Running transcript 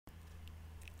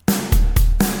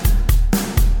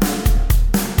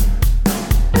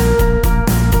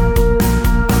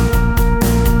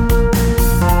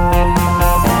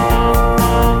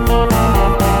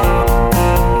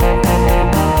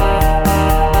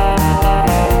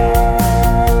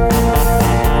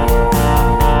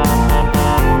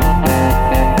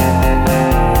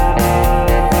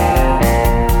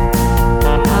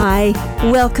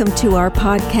Welcome to our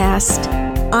podcast.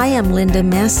 I am Linda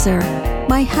Messer.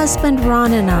 My husband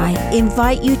Ron and I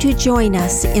invite you to join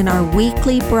us in our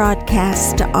weekly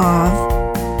broadcast of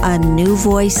A New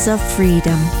Voice of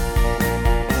Freedom.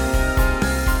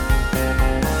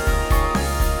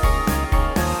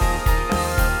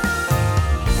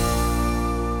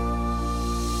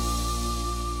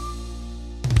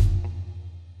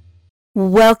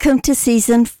 Welcome to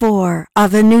Season 4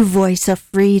 of A New Voice of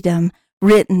Freedom,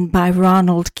 written by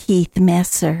Ronald Keith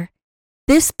Messer.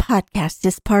 This podcast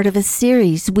is part of a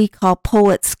series we call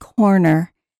Poet's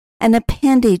Corner, an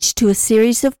appendage to a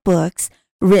series of books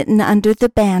written under the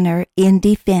banner In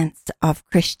Defense of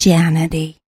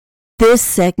Christianity. This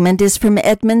segment is from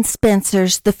Edmund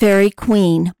Spenser's The Faerie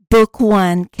Queen, Book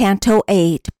 1, Canto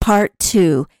 8, Part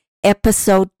 2,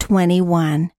 Episode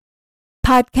 21.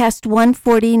 Podcast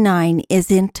 149 is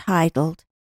entitled,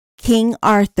 King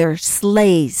Arthur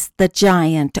Slays the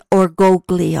Giant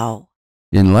Orgoglio.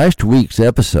 In last week's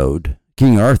episode,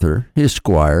 King Arthur, his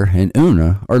squire, and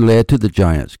Una are led to the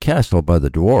giant's castle by the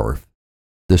dwarf.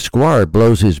 The squire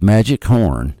blows his magic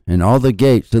horn, and all the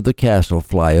gates of the castle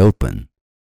fly open.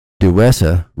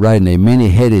 Duessa, riding a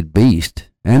many-headed beast,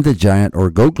 and the giant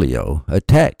Orgoglio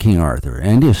attack King Arthur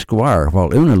and his squire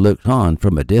while Una looks on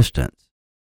from a distance.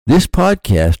 This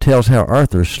podcast tells how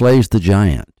Arthur slays the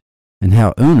giant, and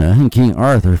how Una and King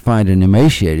Arthur find an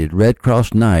emaciated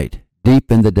Redcross Knight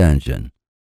deep in the dungeon.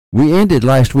 We ended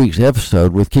last week's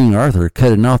episode with King Arthur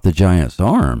cutting off the giant's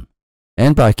arm,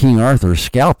 and by King Arthur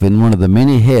scalping one of the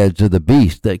many heads of the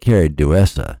beast that carried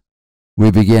Duessa. We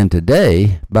begin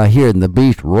today by hearing the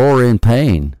beast roar in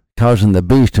pain, causing the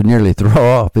beast to nearly throw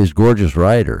off his gorgeous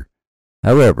rider.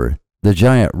 However, the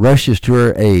giant rushes to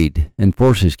her aid and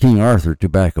forces King Arthur to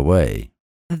back away.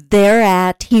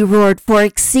 Thereat he roared for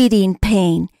exceeding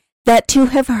pain, that to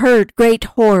have heard great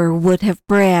horror would have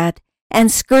bred,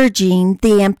 and scourging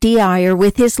the empty ayre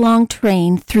with his long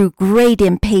traine through great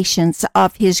impatience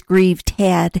of his grieved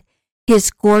head, his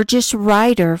gorgeous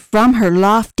ryder from her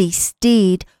loftie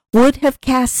steed would have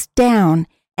cast down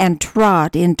and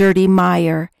trod in dirty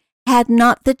myre, had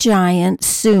not the giant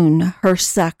soone her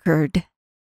succoured,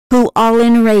 who all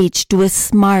enrag'd with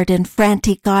smart and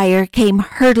frantic ayre came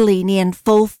hurtling in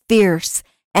full fierce,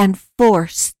 and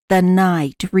forced the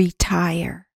knight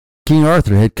retire. King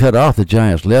Arthur had cut off the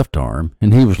giant's left arm,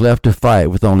 and he was left to fight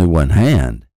with only one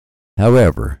hand.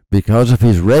 However, because of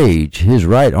his rage, his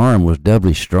right arm was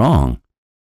doubly strong,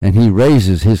 and he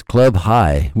raises his club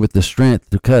high with the strength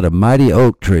to cut a mighty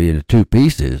oak tree into two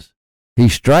pieces. He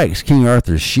strikes King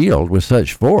Arthur's shield with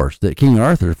such force that King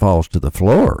Arthur falls to the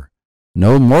floor.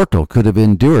 No mortal could have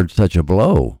endured such a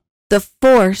blow. The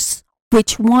force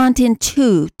which wont in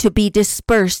two to be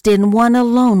dispersed in one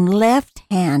alone left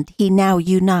hand he now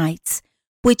unites,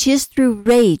 which is through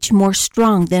rage more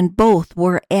strong than both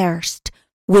were erst,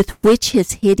 with which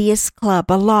his hideous club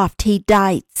aloft he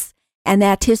dights, and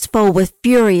at his foe with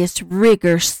furious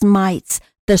rigour smites,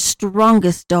 the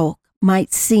strongest oak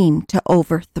might seem to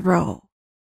overthrow.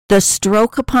 The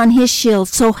stroke upon his shield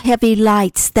so heavy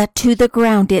lights, that to the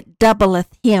ground it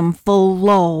doubleth him full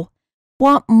low.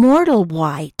 What mortal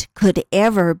wight could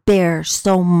ever bear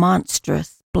so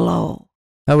monstrous blow?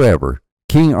 However,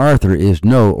 King Arthur is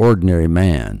no ordinary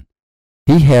man.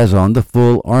 He has on the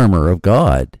full armor of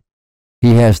God.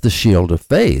 He has the shield of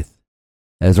faith.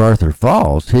 As Arthur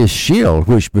falls, his shield,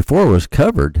 which before was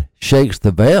covered, shakes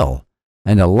the veil,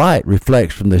 and a light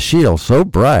reflects from the shield so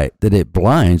bright that it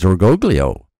blinds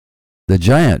Orgoglio. The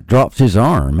giant drops his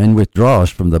arm and withdraws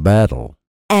from the battle.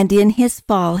 And in his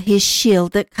fall his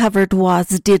shield that covered was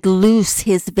did loose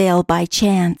his veil by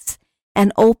chance,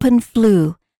 and open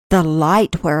flew, the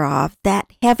light whereof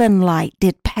that heaven light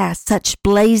did pass such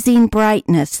blazing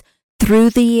brightness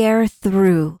through the air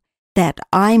through, that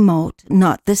I mote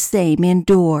not the same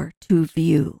endure to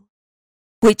view.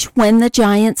 Which when the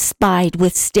giant spied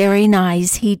with staring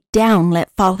eyes, he down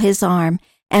let fall his arm,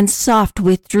 and soft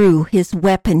withdrew his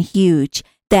weapon huge,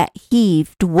 that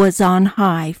heaved was on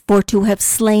high, for to have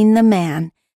slain the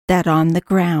man that on the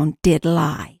ground did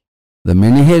lie. The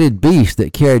many-headed beast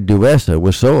that carried Duessa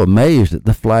was so amazed at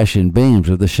the flashing beams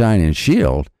of the shining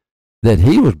shield that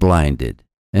he was blinded,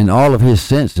 and all of his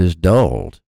senses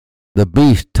dulled. The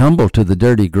beast tumbled to the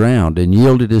dirty ground and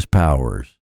yielded his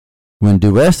powers. When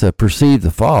Duessa perceived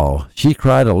the fall, she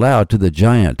cried aloud to the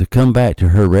giant to come back to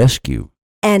her rescue.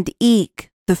 And eke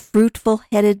the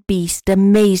fruitfull-headed beast,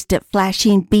 amazed at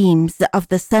flashing beams of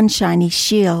the sunshiny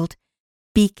shield,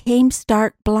 became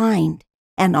stark blind,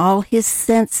 and all his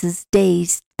senses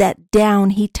dazed, that down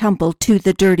he tumbled to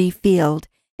the dirty field,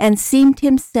 and seemed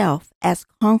himself as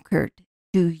conquered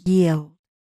to yield.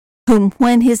 whom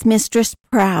when his mistress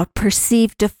proud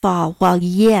perceived to fall, while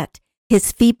yet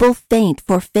his feeble faint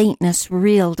for faintness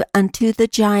reeled, unto the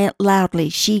giant loudly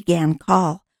she gan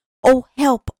call, O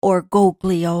help,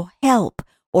 Orgoglio, help,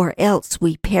 or else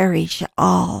we perish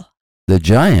all. The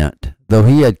giant, though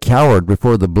he had cowered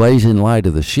before the blazing light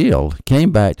of the shield,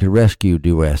 came back to rescue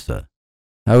Duessa.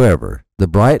 However, the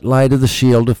bright light of the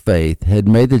shield of faith had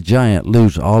made the giant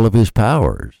lose all of his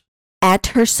powers. At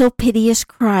her so piteous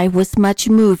cry was much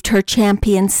moved her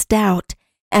champion stout,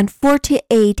 and for to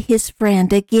aid his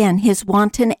friend again his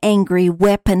wanton angry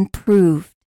weapon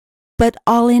proved. But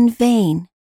all in vain,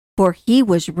 for he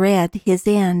was red his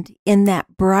end in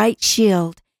that bright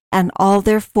shield, and all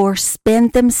their force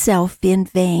spend themselves in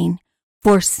vain.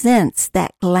 For since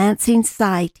that glancing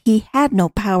sight he had no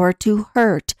power to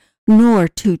hurt nor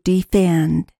to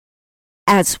defend.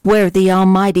 As where the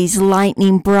Almighty's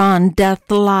lightning brawn doth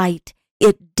light,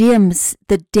 it dims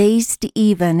the daz'd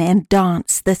even and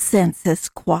daunts the senses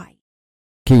quite.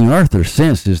 King Arthur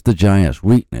senses the giant's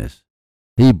weakness.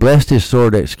 He blessed his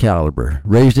sword Excalibur,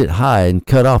 raised it high, and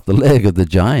cut off the leg of the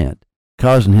giant,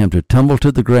 causing him to tumble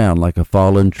to the ground like a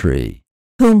fallen tree.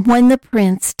 Whom when the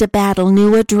prince to battle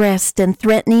new addressed, and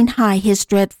threatening high his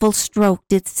dreadful stroke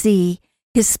did see,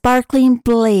 his sparkling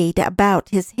blade about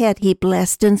his head he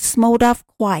blessed, and smote off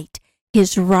quite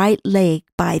his right leg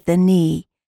by the knee,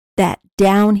 that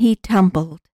down he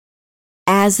tumbled,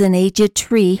 as an aged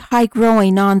tree high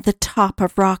growing on the top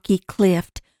of rocky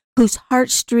cliff, whose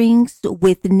heartstrings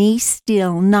with knee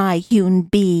still nigh hewn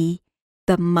be.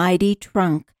 The mighty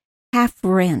trunk, half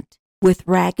rent with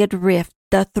ragged rift,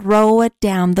 doth throw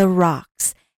adown the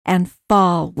rocks, and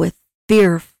fall with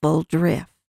fearful drift.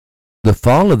 The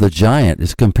fall of the giant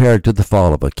is compared to the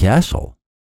fall of a castle.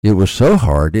 It was so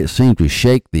hard it seemed to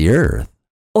shake the earth.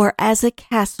 Or as a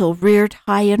castle reared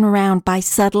high and round by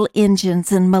subtle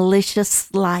engines and malicious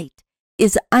sleight,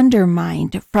 is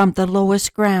undermined from the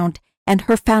lowest ground, and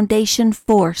her foundation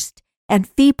forced, and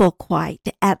feeble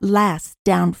quite, at last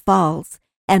down falls,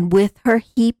 and with her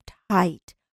heaped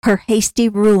height, her hasty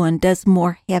ruin does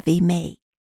more heavy make.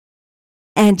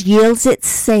 And yields it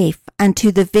safe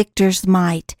unto the victor's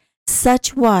might.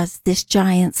 Such was this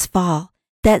giant's fall,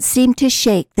 that seemed to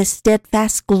shake the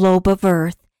steadfast globe of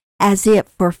earth, as it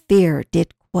for fear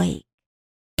did quake.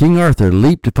 King Arthur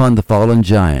leaped upon the fallen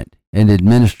giant, and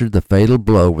administered the fatal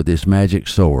blow with his magic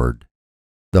sword.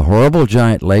 The horrible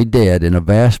giant lay dead in a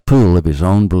vast pool of his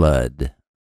own blood.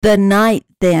 The knight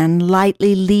then,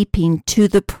 lightly leaping to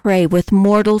the prey with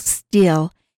mortal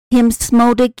steel, him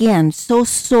smote again so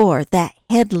sore that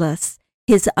headless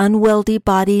his unwieldy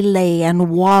body lay, and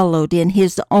wallowed in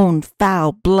his own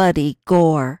foul bloody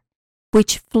gore,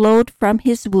 which flowed from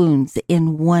his wounds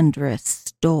in wondrous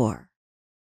store.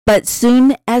 But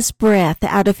soon as breath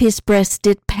out of his breast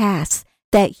did pass,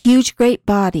 that huge great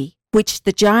body which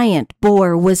the giant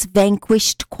bore was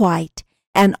vanquished quite,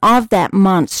 and of that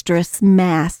monstrous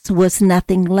mass was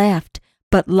nothing left,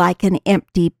 but like an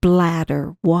empty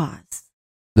bladder was.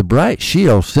 The bright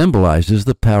shield symbolizes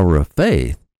the power of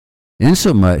faith,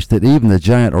 insomuch that even the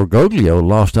giant Orgoglio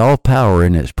lost all power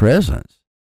in its presence,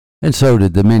 and so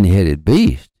did the many-headed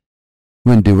beast.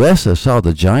 When Duessa saw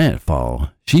the giant fall,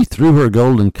 she threw her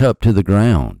golden cup to the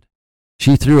ground.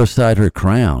 She threw aside her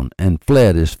crown, and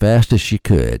fled as fast as she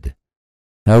could.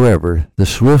 However, the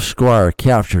swift squire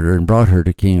captured her and brought her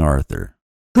to King Arthur,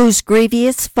 whose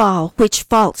grievous fall, which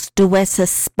false Duessa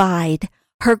spied,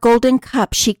 her golden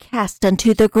cup she cast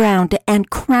unto the ground, and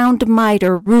crowned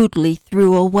myre rudely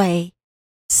threw away.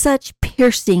 Such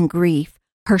piercing grief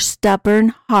her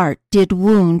stubborn heart did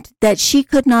wound, that she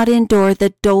could not endure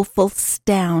the doleful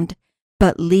stound,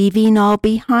 but leaving all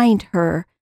behind her,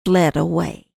 fled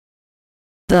away.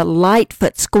 The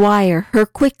lightfoot squire her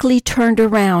quickly turned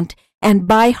around, and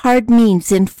by hard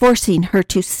means enforcing her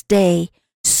to stay,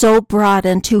 so brought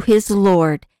unto his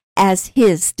lord as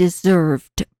his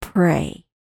deserved prey.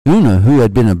 Una, who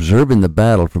had been observing the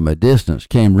battle from a distance,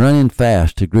 came running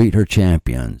fast to greet her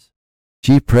champions.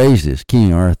 She praises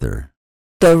King Arthur.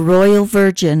 The royal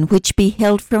virgin, which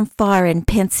beheld from far in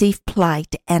pensive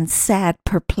plight and sad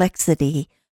perplexity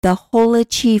the whole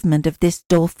achievement of this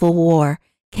doleful war,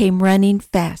 came running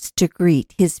fast to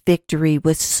greet his victory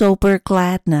with sober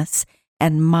gladness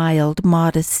and mild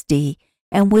modesty,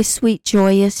 and with sweet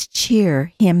joyous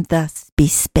cheer him thus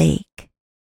bespake.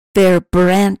 Fair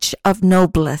branch of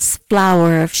noblesse,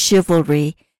 flower of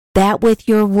chivalry, that with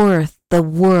your worth the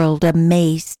world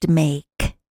amazed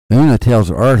make. Una tells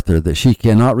Arthur that she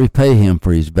cannot repay him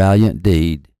for his valiant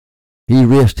deed. He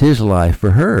risked his life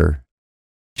for her.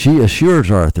 She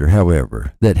assures Arthur,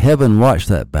 however, that heaven watched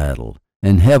that battle,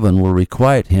 and heaven will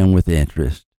requite him with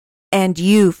interest. And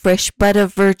you, fresh bud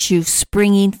of virtue,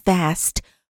 springing fast,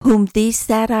 whom these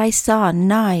sad eyes saw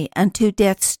nigh unto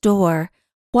death's door,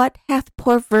 what hath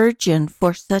poor virgin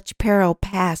for such peril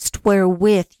past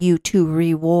wherewith you to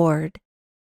reward?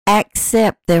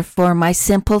 Accept therefore my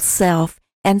simple self,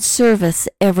 and service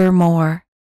evermore.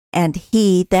 And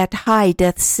he that high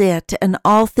doth sit, and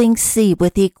all things see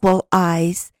with equal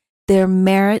eyes, their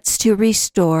merits to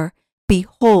restore,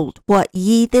 behold what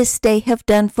ye this day have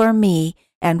done for me,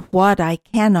 and what I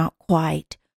cannot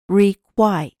quite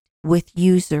requite with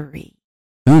usury.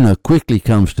 Una quickly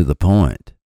comes to the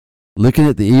point. Looking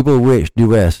at the evil witch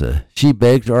Duessa, she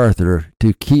begs Arthur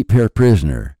to keep her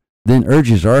prisoner, then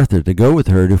urges Arthur to go with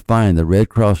her to find the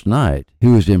Redcross Knight,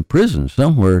 who is imprisoned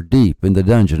somewhere deep in the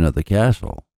dungeon of the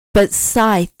castle. But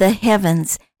scythe the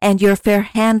heavens, and your fair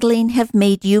handling have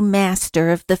made you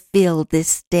master of the field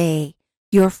this day,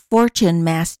 your fortune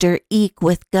master eke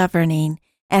with governing,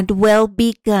 and well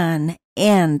begun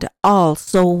end all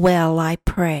so well, I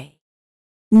pray.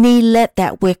 Ne let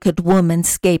that wicked woman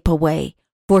scape away,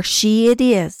 for she it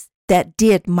is that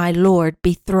did my lord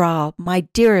bethrall, my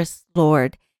dearest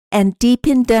lord, and deep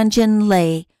in dungeon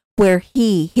lay, where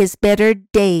he his better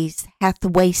days hath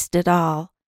wasted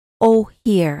all. O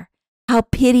hear, how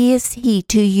piteous he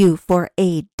to you for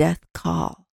aid doth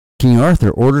call. King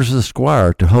Arthur orders the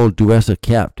squire to hold Duessa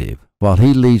captive, while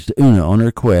he leads Una on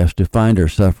her quest to find her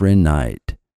suffering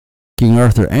knight. King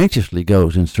Arthur anxiously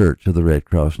goes in search of the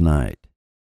Redcross Knight.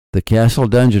 The castle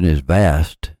dungeon is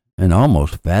vast and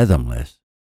almost fathomless,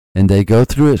 and they go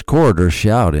through its corridors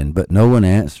shouting, but no one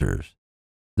answers.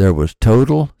 There was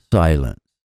total silence.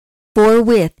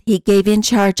 Forthwith he gave in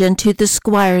charge unto the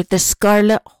squire the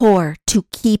scarlet whore to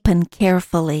keepen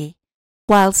carefully,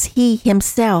 whilst he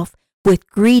himself with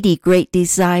greedy great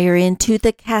desire into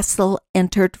the castle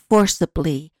entered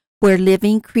forcibly, where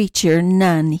living creature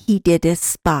none he did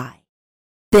espy.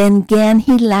 Then gan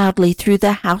he loudly through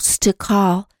the house to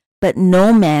call, but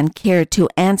no man cared to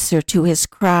answer to his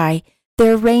cry.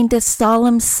 There reigned a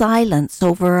solemn silence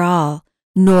over all,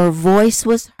 nor voice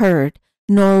was heard,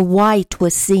 nor wight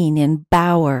was seen in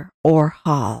bower or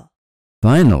hall.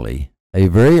 Finally, a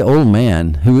very old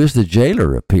man who is the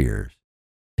jailer appears.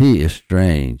 He is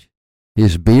strange.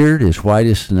 His beard is white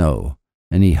as snow,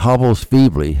 and he hobbles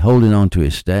feebly, holding on to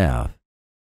his staff.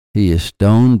 He is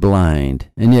stone blind,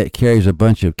 and yet carries a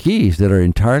bunch of keys that are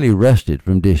entirely rusted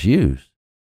from disuse.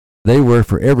 They were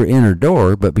for every inner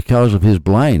door, but because of his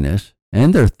blindness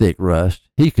and their thick rust,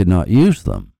 he could not use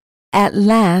them. At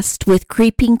last, with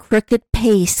creeping crooked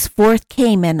pace, forth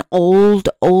came an old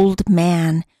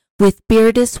man, with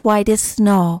beard as white as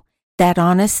snow, that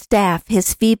on a staff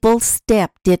his feeble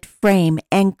step did frame,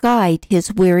 and guide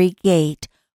his weary gait,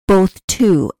 both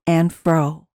to and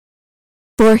fro.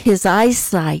 For his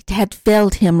eyesight had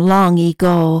failed him long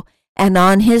ago, and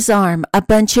on his arm a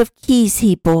bunch of keys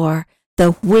he bore,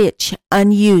 the which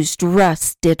unused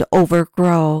rust did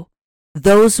overgrow.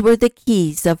 Those were the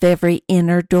keys of every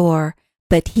inner door,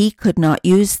 but he could not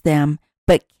use them,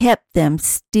 but kept them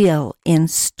still in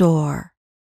store.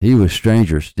 He was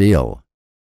stranger still.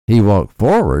 He walked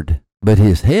forward, but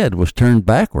his head was turned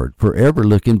backward, forever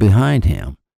looking behind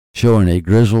him, showing a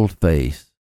grizzled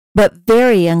face. But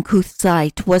very uncouth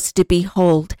sight was to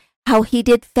behold, how he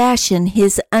did fashion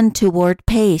his untoward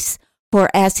pace, for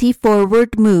as he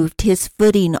forward moved his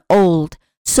footing old,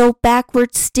 so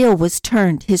backward still was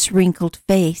turned his wrinkled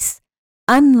face,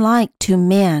 unlike to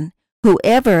men, who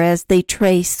ever as they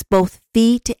trace both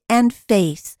feet and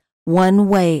face, one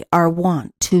way are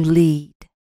wont to lead.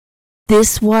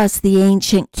 This was the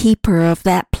ancient keeper of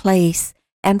that place,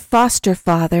 and foster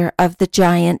father of the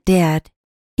giant dead.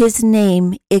 His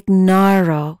name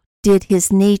Ignaro did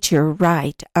his nature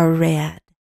right aread.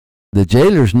 The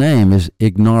jailer's name is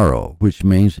Ignaro, which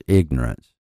means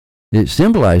ignorance. It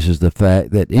symbolizes the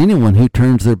fact that anyone who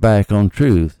turns their back on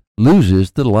truth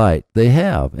loses the light they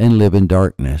have and live in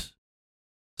darkness.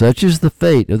 Such is the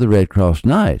fate of the Redcross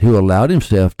Knight, who allowed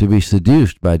himself to be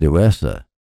seduced by Duessa.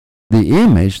 The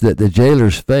image that the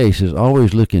jailer's face is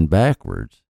always looking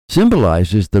backwards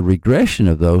symbolizes the regression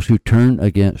of those who turn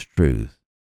against truth.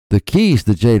 The keys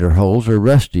the jailer holds are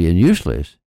rusty and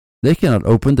useless. They cannot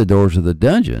open the doors of the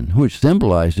dungeon, which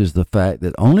symbolizes the fact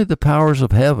that only the powers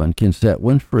of heaven can set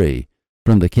one free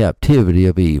from the captivity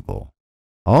of evil.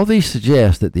 All these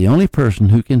suggest that the only person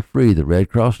who can free the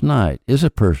Redcross Knight is a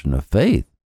person of faith,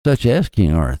 such as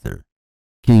King Arthur.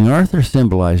 King Arthur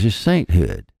symbolizes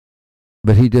sainthood,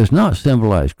 but he does not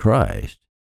symbolize Christ.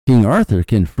 King Arthur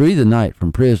can free the knight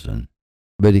from prison,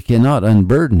 but he cannot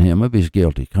unburden him of his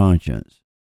guilty conscience.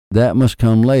 That must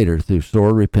come later through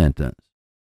sore repentance.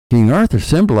 King Arthur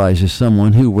symbolizes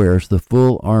someone who wears the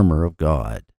full armor of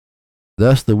God.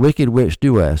 Thus the wicked witch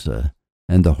Duessa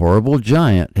and the horrible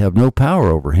giant have no power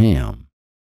over him.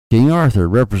 King Arthur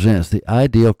represents the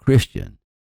ideal Christian,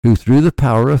 who through the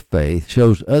power of faith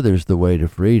shows others the way to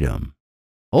freedom.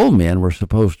 Old men were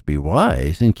supposed to be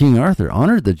wise, and King Arthur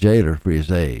honored the jailer for his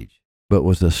age, but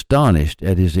was astonished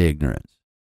at his ignorance.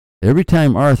 Every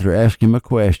time Arthur asked him a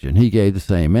question, he gave the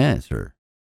same answer: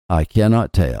 "I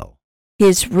cannot tell."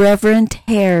 His reverent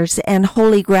hairs and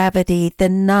holy gravity the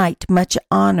knight much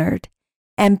honored,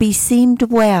 and beseemed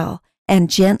well, and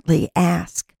gently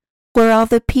asked, where all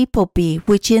the people be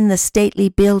which in the stately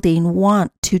building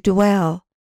wont to dwell,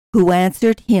 who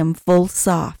answered him full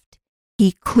soft,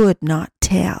 he could not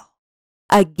tell.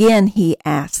 Again he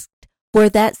asked, where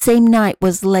that same knight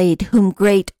was laid, whom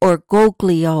great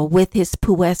Orgoglio with his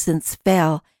puissance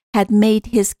fell, had made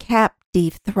his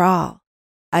captive thrall.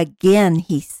 Again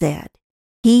he said,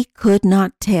 he could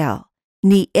not tell,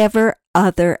 ne ever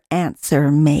other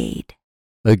answer made.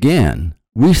 Again,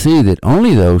 we see that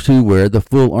only those who wear the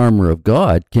full armor of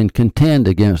God can contend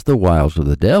against the wiles of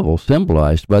the devil,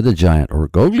 symbolized by the giant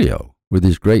Orgoglio, with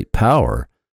his great power,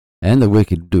 and the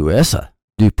wicked Duessa,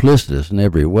 duplicitous in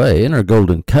every way, and her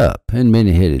golden cup and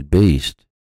many-headed beast.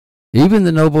 Even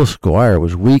the noble squire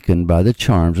was weakened by the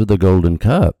charms of the golden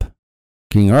cup.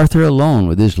 King Arthur alone,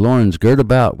 with his loins girt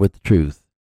about with truth,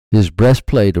 his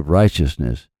breastplate of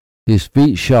righteousness, his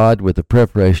feet shod with the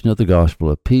preparation of the gospel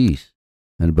of peace,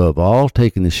 and above all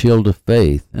taking the shield of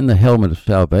faith and the helmet of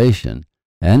salvation,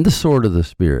 and the sword of the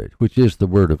Spirit, which is the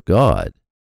word of God,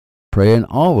 praying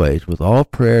always with all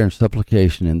prayer and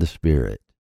supplication in the Spirit.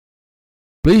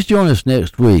 Please join us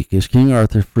next week as King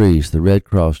Arthur frees the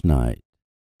Redcross Knight.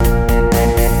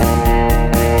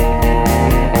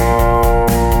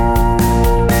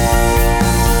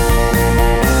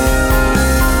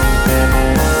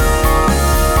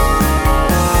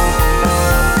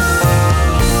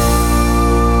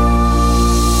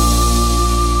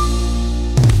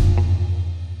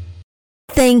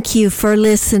 Thank you for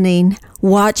listening.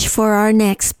 Watch for our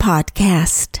next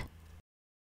podcast.